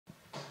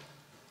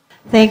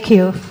Thank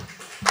you.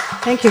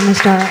 Thank you,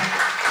 Mr.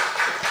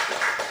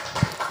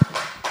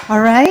 All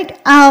right,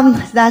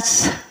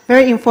 that's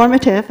very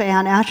informative,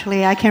 and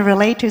actually I can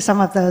relate to some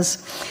of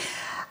those.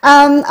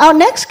 Our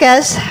next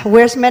guest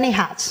wears many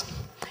hats.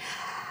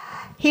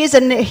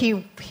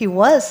 He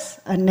was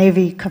a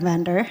Navy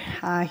commander.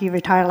 He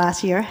retired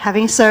last year,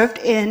 having served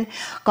in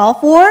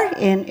Gulf War,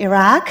 in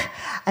Iraq,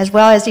 as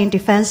well as in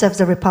defense of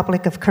the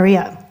Republic of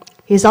Korea.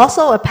 He's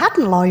also a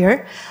patent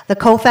lawyer, the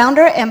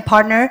co-founder and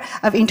partner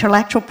of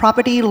Intellectual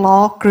Property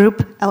Law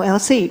Group,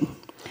 LLC.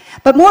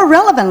 But more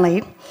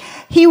relevantly,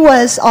 he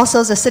was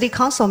also the city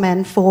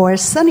councilman for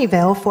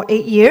Sunnyvale for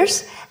 8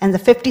 years and the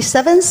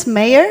 57th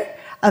mayor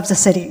of the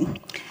city.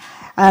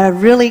 A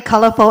really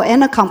colorful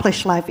and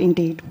accomplished life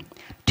indeed.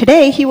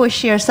 Today, he will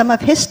share some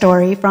of his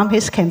story from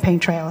his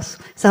campaign trails.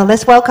 So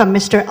let's welcome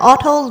Mr.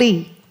 Otto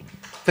Lee.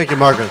 Thank you,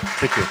 Margaret.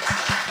 Thank you.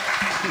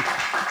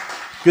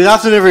 Good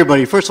afternoon,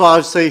 everybody. First of all, I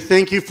would say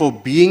thank you for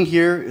being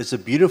here. It's a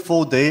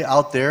beautiful day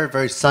out there,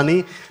 very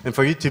sunny. And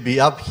for you to be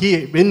up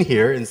here, in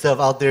here, instead of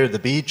out there at the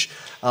beach,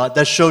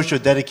 that shows your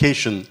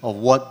dedication of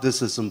what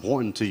this is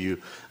important to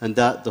you. And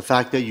that the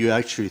fact that you're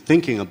actually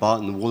thinking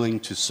about and willing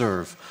to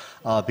serve.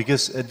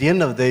 Because at the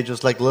end of the day,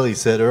 just like Lily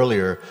said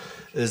earlier,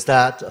 is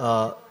that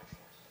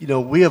you know,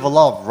 we have a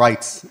lot of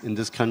rights in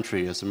this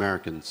country as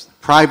Americans.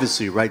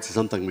 Privacy rights is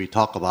something we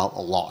talk about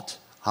a lot.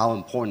 How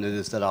important it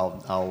is that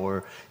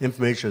our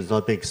information is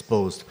not being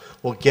exposed.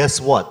 Well,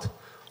 guess what?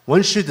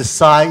 Once you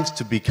decide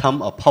to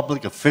become a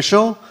public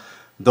official,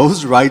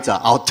 those rights are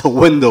out the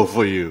window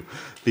for you,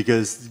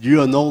 because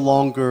you are no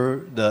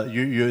longer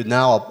you're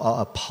now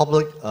a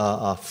public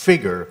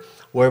figure,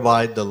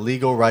 whereby the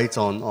legal rights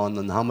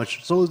on how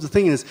much. So the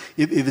thing is,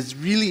 if it's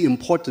really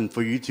important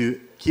for you to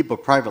keep a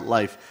private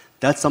life,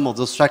 that's some of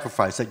those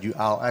sacrifices that you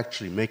are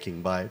actually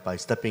making by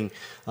stepping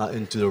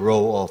into the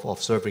role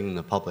of serving in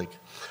the public.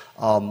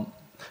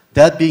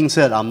 That being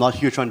said, I'm not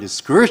here trying to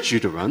discourage you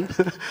to run.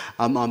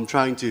 I'm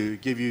trying to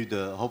give you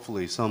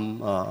hopefully some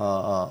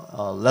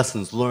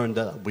lessons learned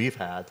that we've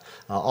had.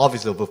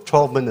 Obviously, with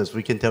 12 minutes,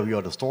 we can tell you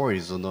all the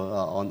stories on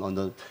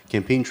the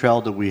campaign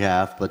trail that we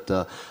have, but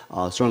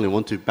certainly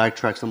want to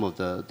backtrack some of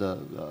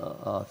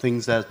the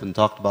things that have been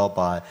talked about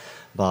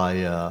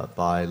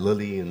by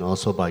Lily and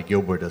also by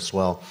Gilbert as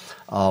well.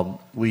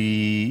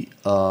 We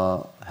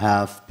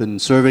have been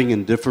serving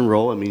in different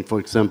roles. I mean, for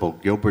example,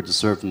 Gilbert has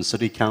served in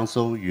City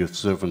Council, you have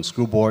served on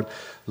school board,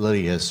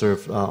 Lily has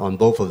served on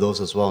both of those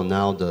as well,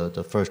 now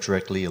the first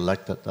directly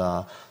elected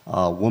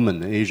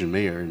woman, Asian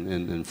mayor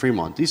in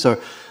Fremont. These are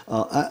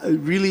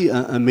really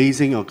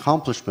amazing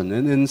accomplishments,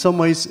 and in some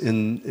ways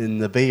in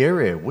the Bay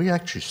Area, we're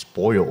actually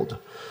spoiled.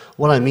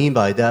 What I mean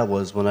by that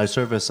was when I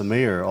served as the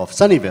mayor of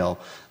Sunnyvale,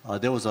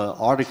 there was an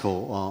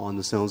article on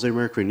the San Jose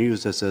Mercury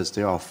News that says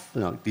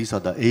these are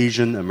the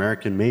Asian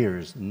American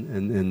mayors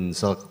in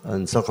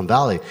Silicon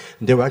Valley.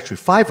 And there were actually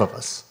 5 of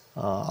us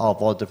out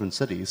of all different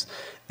cities.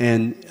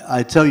 And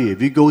I tell you,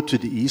 if you go to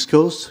the East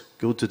Coast,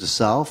 go to the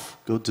South,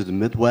 go to the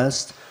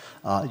Midwest,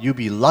 you'll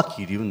be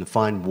lucky to even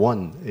find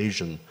one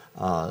Asian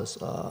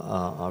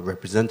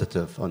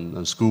representative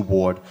on school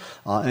board.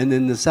 And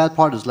then the sad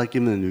part is, like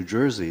even in New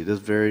Jersey, this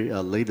very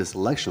latest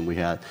election we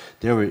had,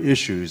 there were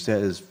issues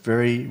that is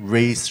very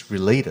race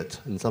related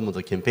in some of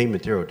the campaign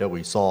material that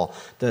we saw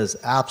that is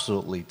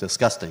absolutely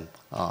disgusting,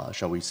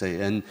 shall we say.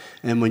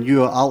 And when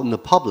you are out in the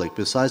public,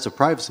 besides the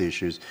privacy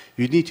issues,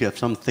 you need to have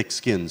some thick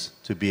skins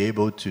to be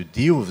able to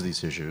deal with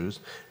these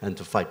issues and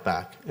to fight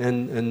back.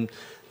 And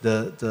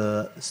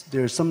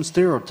there's some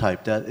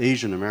stereotype that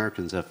Asian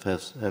Americans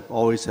have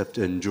always have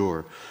to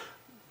endure.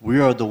 We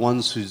are the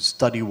ones who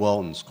study well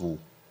in school.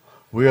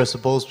 We are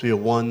supposed to be the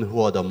one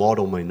who are the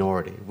model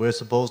minority. We're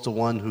supposed to be the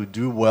one who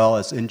do well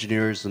as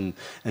engineers and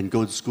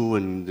go to school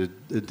and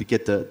to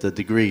get the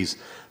degrees.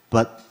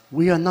 But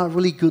we are not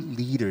really good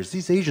leaders.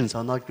 These Asians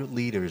are not good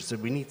leaders.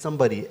 We need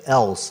somebody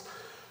else.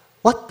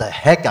 What the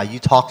heck are you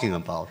talking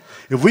about?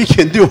 If we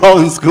can do well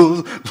in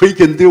schools, we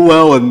can do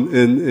well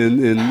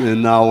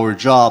in our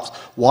jobs.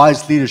 Why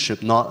is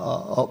leadership not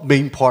a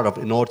main part of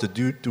in order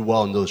to do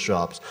well in those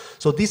jobs?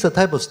 So these are the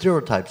type of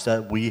stereotypes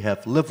that we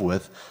have lived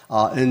with.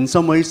 In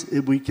some ways,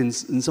 we can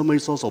in some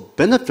ways also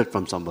benefit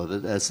from some of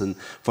it. As in,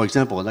 for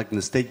example, like in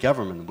the state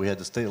government, we had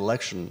the state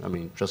election. I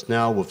mean, just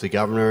now with the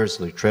governors,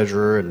 the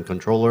treasurer, and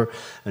controller,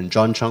 and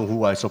John Chung,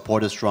 who I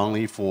supported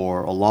strongly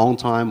for a long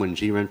time when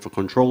he ran for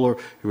controller,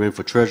 he ran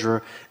for treasurer.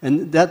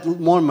 And that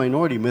one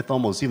minority myth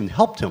almost even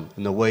helped him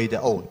in the way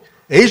that, oh,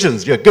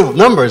 Asians, you're good with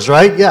numbers,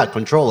 right? Yeah,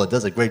 controller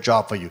does a great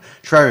job for you.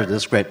 Treasurer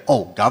does great.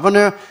 Oh,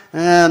 governor?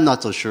 I'm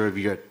not so sure if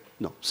you're...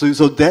 No. So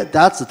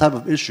that's the type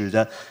of issue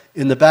that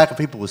in the back of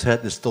people's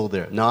head is still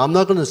there. Now, I'm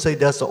not going to say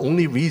that's the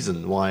only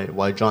reason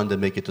why John didn't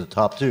make it to the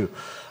top 2.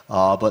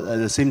 But at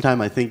the same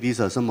time, I think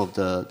these are some of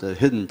the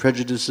hidden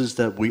prejudices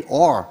that we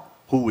are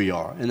who we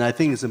are. And I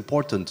think it's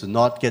important to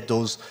not get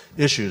those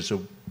issues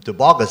to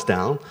bog us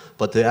down,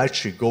 but to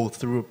actually go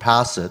through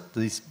past it,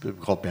 these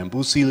called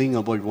bamboo ceiling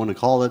or what you want to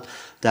call it,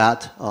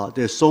 that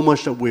there's so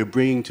much that we're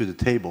bringing to the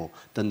table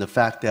than the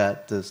fact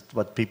that this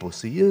what people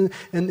see.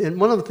 And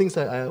one of the things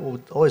that I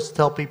would always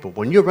tell people,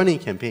 when you're running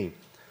a campaign,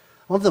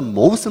 one of the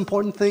most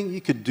important things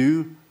you could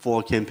do for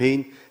a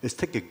campaign is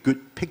take a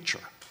good picture.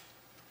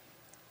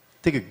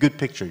 Take a good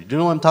picture. Do you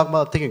know what I'm talking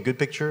about, taking a good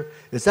picture?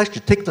 It's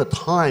actually take the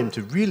time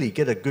to really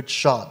get a good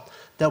shot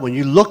that when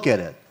you look at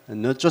it,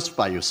 and not just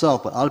by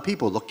yourself, but other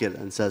people look at it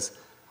and says,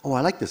 oh,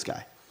 I like this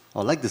guy.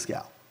 Oh, I like this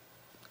gal.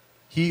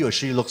 He or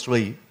she looks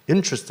really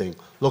interesting,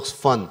 looks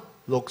fun,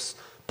 looks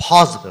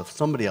positive,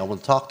 somebody I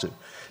want to talk to.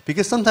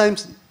 Because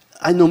sometimes,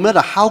 no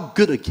matter how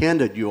good a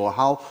candidate you are,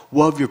 how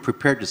well you've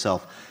prepared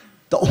yourself,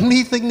 the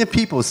only thing that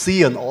people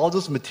see on all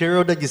this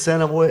material that you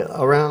send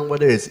around,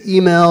 whether it's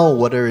email,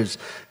 whether it's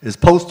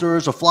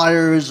posters or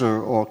flyers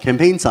or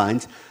campaign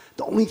signs,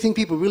 the only thing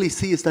people really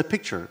see is that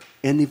picture.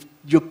 And if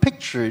your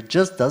picture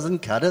just doesn't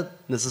cut it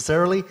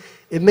necessarily,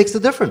 it makes a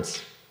difference.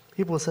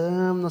 People say,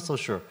 I'm not so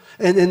sure.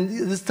 And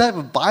this type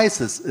of bias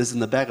is in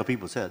the back of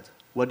people's heads.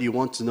 Whether you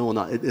want to know or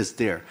not, it is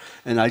there.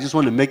 And I just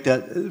want to make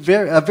that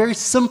a very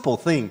simple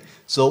thing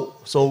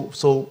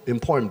so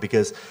important,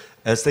 because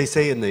as they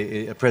say in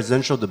the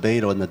presidential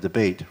debate or in the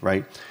debate,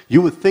 right?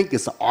 You would think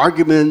it's the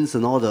arguments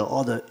and all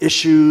the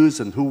issues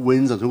and who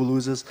wins and who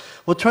loses.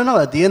 Well, it turned out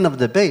at the end of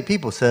the debate,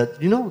 people said,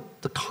 you know,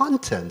 the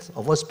content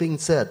of what's being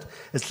said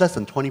is less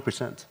than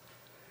 20%.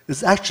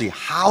 It's actually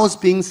how it's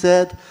being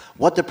said,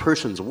 what the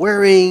person's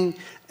wearing,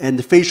 and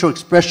the facial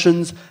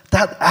expressions.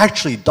 That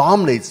actually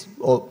dominates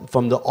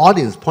from the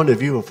audience point of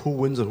view of who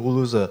wins and who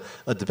loses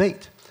a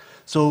debate.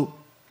 So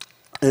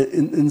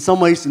in some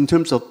ways, in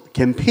terms of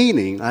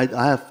campaigning, I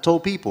have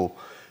told people,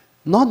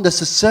 not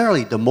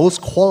necessarily the most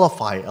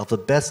qualified of the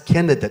best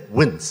candidate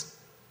wins.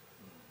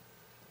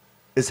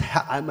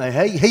 I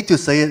hate to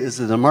say it, it's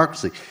a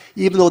democracy.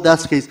 Even though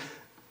that's the case,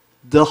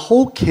 the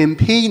whole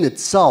campaign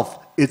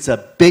itself, it's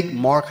a big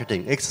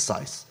marketing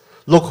exercise.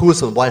 Look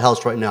who's in the White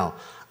House right now.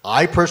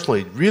 I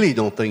personally really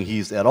don't think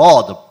he's at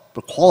all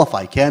the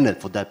qualified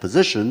candidate for that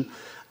position.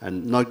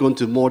 I'm not going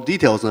into more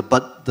details,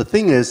 but the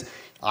thing is,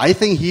 I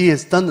think he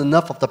has done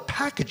enough of the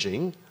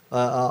packaging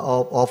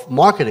of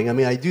marketing. I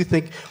mean, I do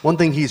think one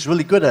thing he's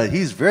really good at,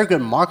 he's very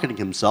good at marketing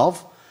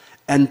himself.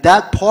 And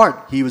that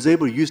part, he was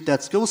able to use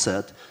that skill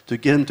set to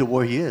get him to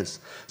where he is.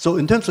 So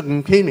in terms of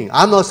campaigning,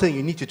 I'm not saying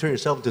you need to turn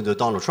yourself into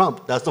Donald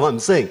Trump. That's not what I'm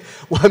saying.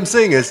 What I'm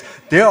saying is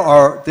there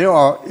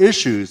are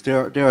issues,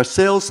 there are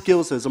sales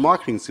skills, there's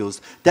marketing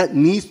skills that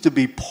needs to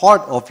be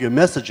part of your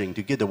messaging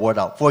to get the word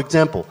out. For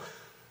example,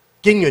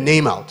 getting your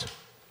name out,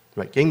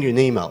 right? Getting your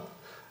name out.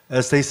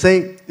 As they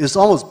say, it's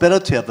almost better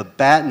to have a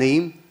bad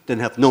name than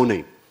have no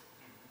name,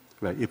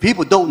 right? If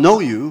people don't know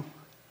you,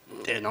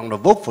 they're not going to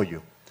vote for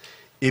you.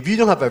 If you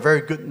don't have a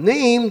very good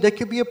name, that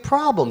could be a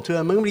problem too.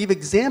 I'm going to give an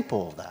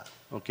example of that,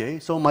 okay?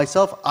 So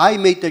myself, I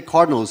made that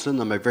cardinal sin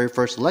on my very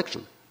first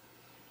election.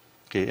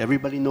 Okay,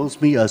 everybody knows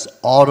me as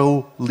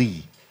Otto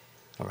Lee,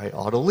 all right,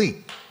 Otto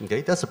Lee.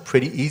 Okay, that's a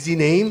pretty easy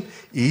name,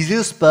 easy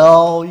to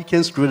spell. You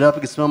can't screw it up.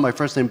 You can spell my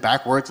first name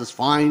backwards, it's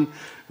fine,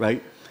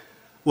 right?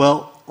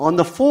 Well, on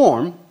the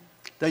form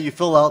that you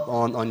fill out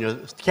on your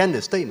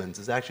candidate statements,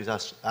 it's actually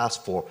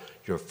asked for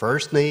your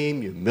first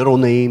name, your middle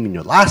name, and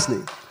your last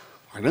name.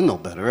 I didn't know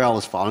better. I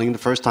was following the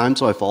first time,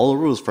 so I followed the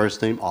rules.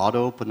 First name,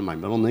 Otto, put in my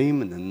middle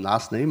name, and then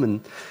last name,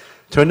 and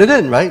turned it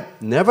in, right?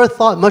 Never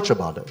thought much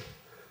about it.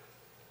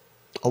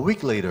 A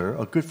week later,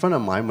 a good friend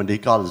of mine, when they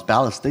got his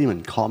ballot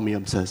statement, called me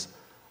up and says,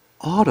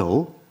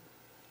 Otto,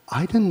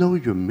 I didn't know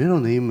your middle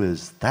name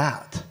is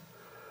that.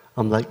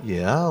 I'm like,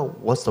 yeah,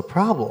 what's the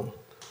problem?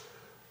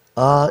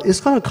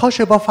 It's going to cost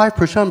you about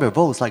 5% of your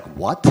votes. Like,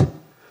 what?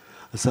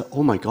 I said,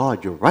 oh my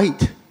God, you're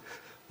right.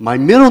 My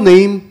middle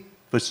name,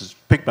 which is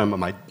picked by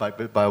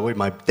the way,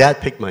 my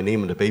dad picked my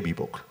name in the baby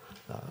book.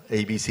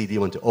 A, B, C, D,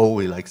 1 to O,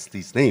 he likes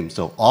these names.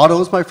 So Otto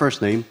is my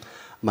first name.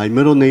 My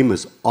middle name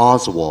is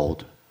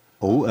Oswald,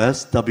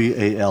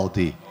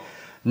 O-S-W-A-L-D.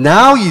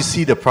 Now you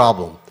see the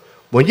problem.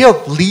 When you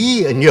have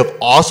Lee and you have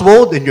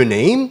Oswald in your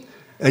name,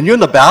 and you're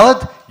in the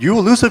ballot, you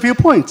will lose a few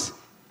points.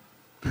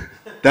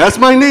 That's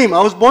my name.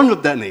 I was born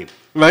with that name,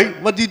 right?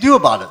 What do you do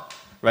about it,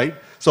 right?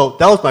 So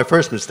that was my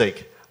first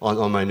mistake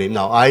on my name.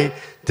 Now, I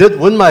did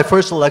win my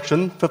first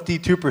election,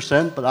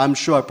 52%, but I'm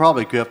sure I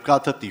probably could have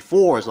got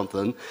 54 or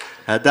something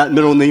had that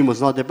middle name was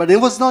not there. But it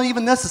was not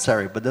even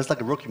necessary, but that's like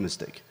a rookie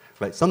mistake,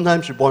 right?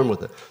 Sometimes you're born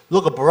with it.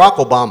 Look at Barack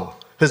Obama.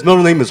 His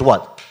middle name is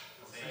what?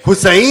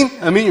 Hussein?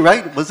 I mean,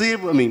 right? Was he?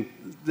 I mean,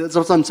 that's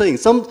what I'm saying.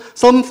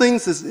 Some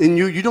things is in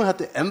you. You don't have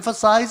to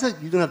emphasize it.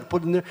 You don't have to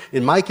put it in there.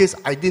 In my case,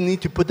 I didn't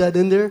need to put that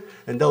in there,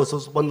 and that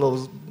was one of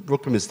those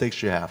rookie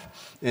mistakes you have.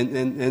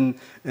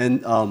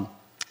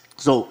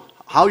 So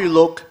how you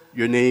look,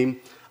 your name,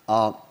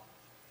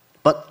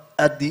 but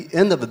at the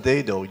end of the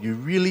day, though, you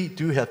really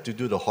do have to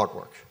do the hard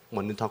work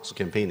when it comes to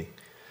campaigning.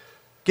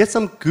 Get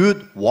some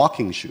good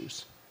walking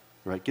shoes,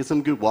 right? Get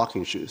some good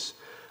walking shoes.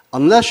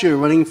 unless you're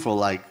running for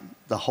like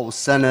the whole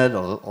Senate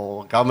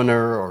or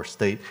governor or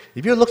state,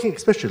 if you're looking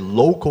especially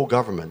local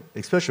government,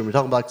 especially we're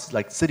talking about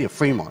like city of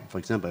Fremont, for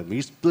example, when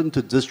you split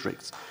into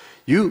districts,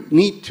 you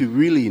need to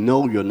really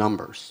know your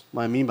numbers.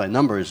 What I mean by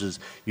numbers is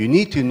you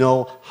need to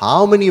know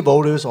how many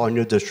voters are in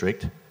your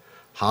district,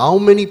 how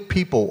many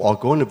people are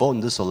going to vote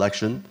in this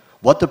election,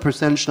 what the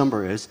percentage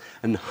number is,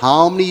 and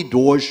how many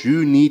doors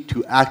you need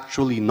to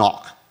actually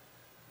knock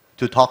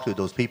to talk to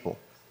those people,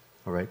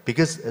 all right?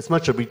 Because as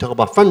much as we talk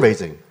about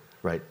fundraising,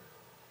 right?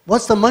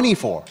 What's the money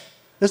for?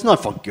 It's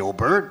not for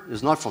Gilbert,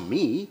 it's not for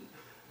me,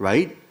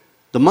 right?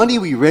 The money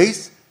we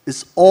raise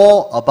is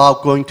all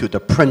about going to the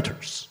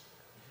printers,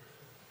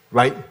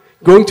 right?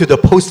 Going to the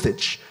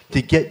postage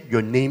to get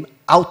your name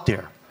out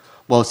there.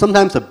 Well,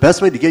 sometimes the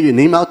best way to get your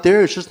name out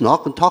there is just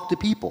knock and talk to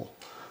people.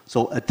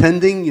 So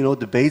attending,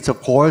 debates,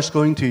 of course,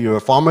 going to your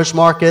farmer's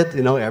market,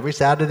 every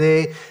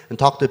Saturday and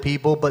talk to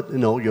people, but,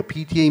 your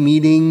PTA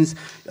meetings,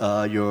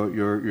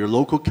 your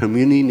local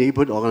community,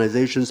 neighborhood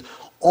organizations,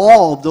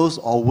 all of those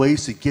are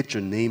ways to get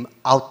your name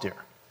out there,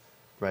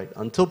 right?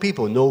 Until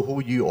people know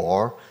who you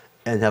are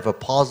and have a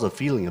positive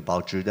feeling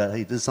about you that,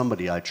 hey, this is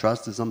somebody I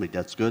trust, this is somebody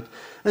that's good.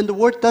 And the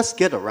word does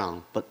get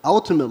around, but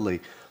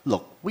ultimately,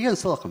 look, we're in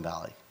Silicon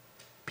Valley.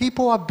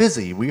 People are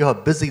busy. We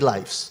have busy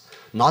lives.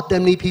 Not that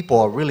many people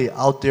are really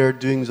out there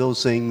doing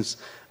those things.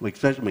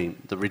 Especially,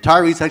 the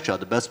retirees actually are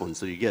the best ones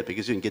that you get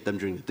because you can get them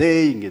during the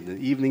day, you can get them in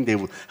the evening, they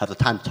will have the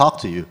time to talk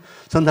to you.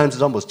 Sometimes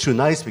it's almost too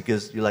nice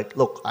because you're like,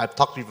 look, I've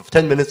talked to you for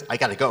 10 minutes, I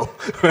gotta go,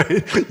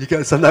 right?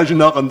 Sometimes you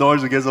knock on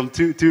doors and get some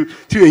too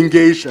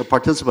engaged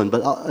participant.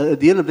 But at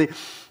the end of the day,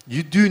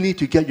 you do need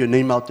to get your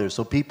name out there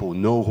so people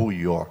know who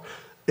you are.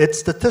 It's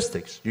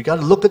statistics. You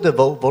gotta look at the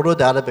voter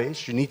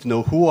database. You need to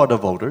know who are the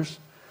voters.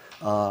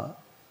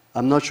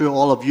 I'm not sure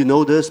all of you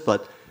know this,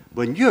 but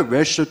when you're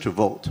registered to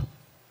vote,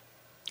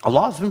 a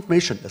lot of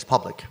information is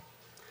public.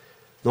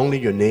 Not only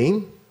your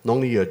name, not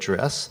only your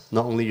address,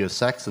 not only your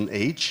sex and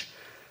age,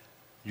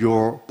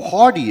 your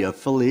party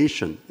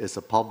affiliation is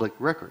a public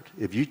record.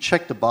 If you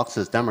check the box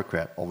as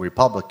Democrat or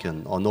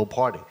Republican or no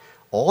party,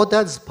 all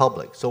that is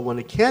public. So when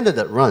a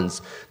candidate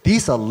runs,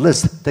 these are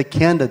lists that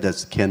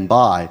candidates can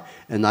buy.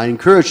 And I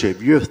encourage you,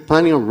 if you're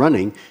planning on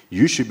running,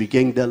 you should be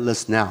getting that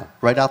list now.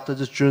 Right after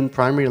this June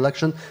primary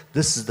election,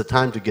 this is the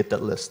time to get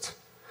that list.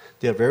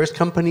 There are various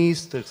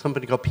companies. There's a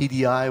company called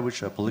PDI,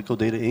 which are Political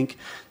Data Inc.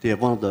 They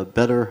have one of the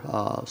better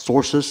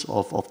sources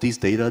of these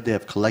data they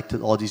have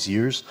collected all these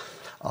years.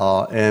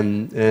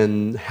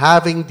 And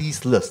having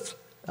these lists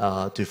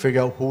to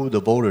figure out who the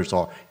voters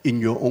are in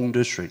your own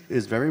district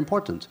is very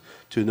important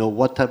to know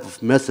what type of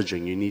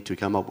messaging you need to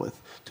come up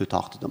with to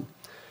talk to them.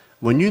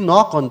 When you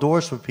knock on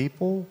doors for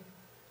people,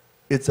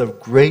 it's a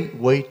great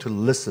way to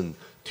listen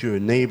to your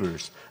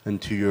neighbors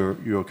and to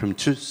your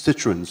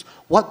constituents.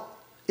 What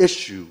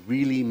issue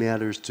really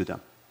matters to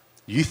them?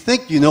 You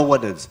think you know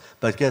what it is,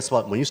 but guess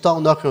what? When you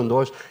start knocking on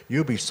doors,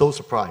 you'll be so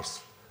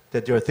surprised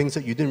that there are things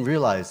that you didn't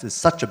realize is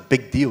such a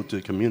big deal to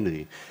the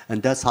community.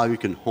 And that's how you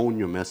can hone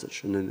your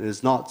message. And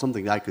it's not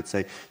something I could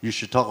say, you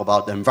should talk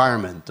about the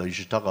environment, or you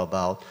should talk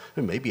about,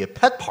 maybe a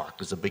pet park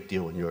is a big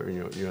deal in your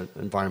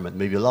environment.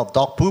 Maybe a lot of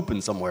dog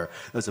pooping somewhere.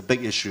 There's a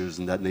big issues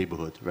in that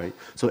neighborhood, right?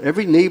 So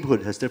every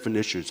neighborhood has different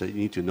issues that you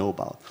need to know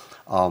about.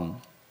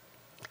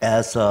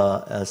 As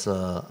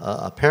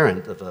a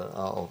parent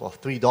of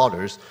 3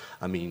 daughters,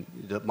 I mean,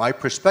 my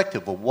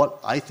perspective of what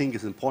I think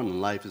is important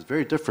in life is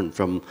very different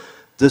from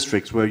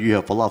districts where you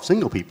have a lot of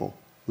single people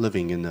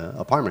living in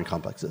apartment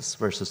complexes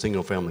versus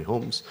single family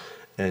homes.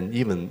 And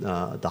even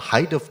the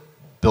height of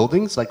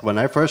buildings, like when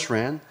I first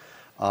ran,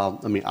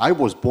 I mean, I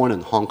was born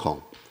in Hong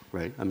Kong,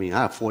 right? I mean, I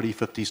have 40,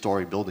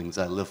 50-story buildings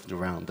I lived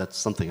around. That's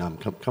something I'm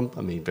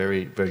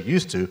very, very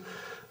used to.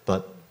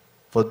 But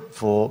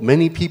for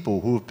many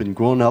people who have been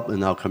grown up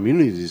in our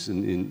communities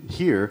in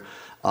here,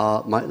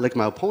 like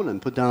my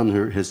opponent put down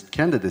his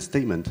candidate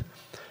statement,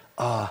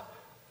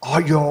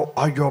 are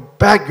your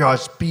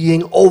backyards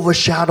being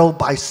overshadowed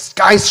by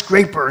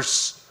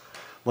skyscrapers?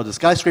 Well, the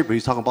skyscraper,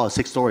 he's talking about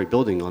a 6-story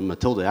building on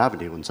Matilda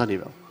Avenue in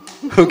Sunnyvale.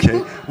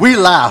 Okay, we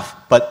laugh,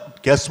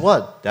 but guess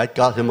what? That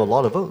got him a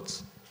lot of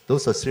votes.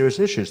 Those are serious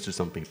issues to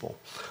some people.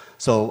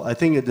 So I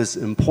think it is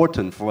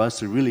important for us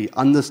to really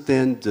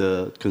understand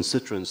the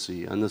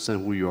constituency,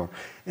 understand who you are,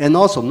 and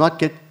also not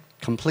get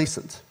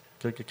complacent.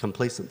 Don't get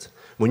complacent.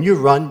 When you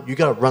run, you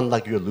gotta run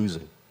like you're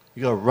losing.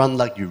 You gotta run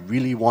like you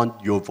really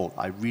want your vote.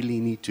 I really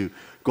need to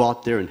go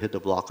out there and hit the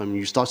block. I mean,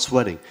 you start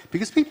sweating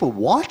because people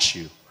watch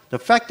you. The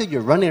fact that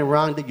you're running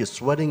around, that you're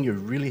sweating, you're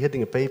really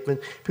hitting a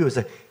pavement, people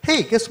say,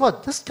 hey, guess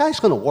what? This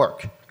guy's gonna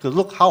work. Because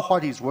look how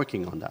hard he's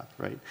working on that,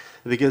 right?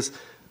 Because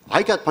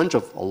I got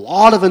a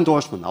lot of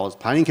endorsement. I was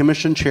planning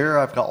commission chair.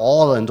 I've got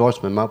all the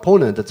endorsement. My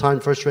opponent at the time,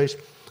 first race,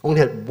 only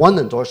had 1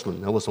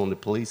 endorsement. That was on the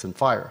police and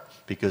fire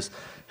because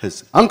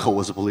his uncle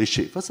was a police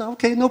chief. I said,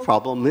 okay, no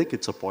problem. They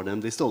could support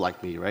him. They still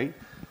like me, right?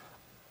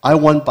 I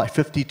won by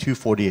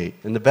 52-48.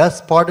 And the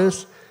best part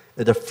is,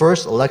 at the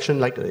first election,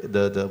 like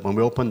when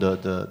we opened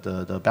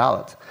the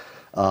ballot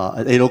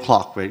at 8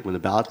 o'clock, right? When the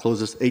ballot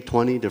closes,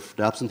 8:20,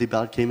 the absentee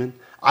ballot came in.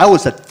 I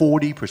was at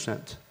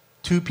 40%.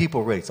 2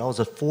 people raised. I was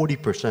at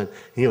 40%, and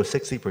he was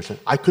 60%.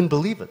 I couldn't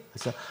believe it. I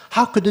said,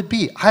 how could it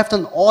be? I've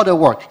done all the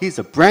work. He's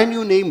a brand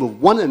new name with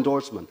 1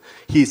 endorsement.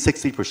 He's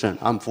 60%,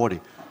 I'm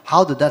 40.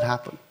 How did that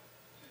happen?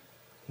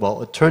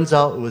 Well, it turns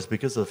out it was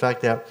because of the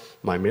fact that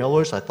my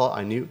mailers, I thought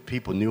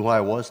people knew who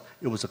I was.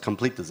 It was a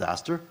complete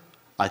disaster.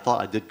 I thought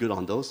I did good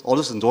on those. All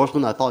this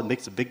endorsement, I thought it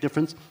makes a big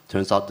difference.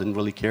 Turns out didn't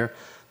really care.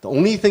 The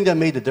only thing that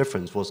made the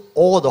difference was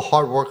all the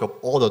hard work of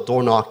all the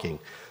door knocking.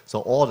 So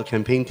all the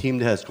campaign team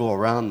that has go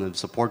around, the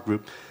support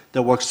group,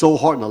 that worked so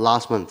hard in the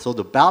last month. So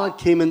the ballot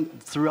came in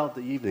throughout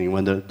the evening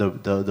when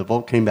the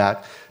vote came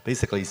back,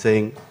 basically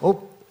saying,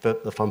 oh,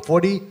 from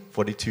 40,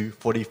 42,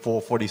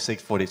 44,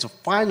 46, 40. So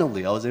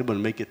finally, I was able to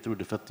make it through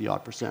the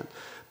 50-odd%.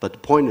 But the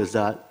point is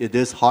that it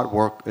is hard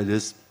work, it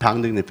is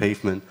pounding the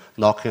pavement,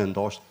 knocking on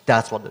doors.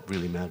 That's what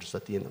really matters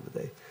at the end of the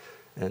day.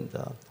 And,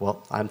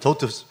 well, I'm told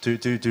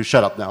to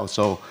shut up now.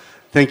 So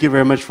thank you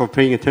very much for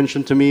paying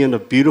attention to me on a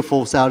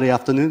beautiful Saturday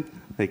afternoon.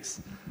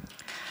 Thanks.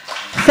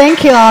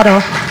 Thank you,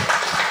 Otto.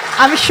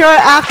 I'm sure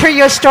after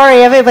your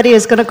story, everybody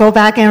is going to go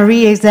back and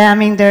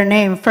re-examine their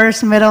name,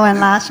 first, middle, and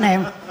last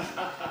name.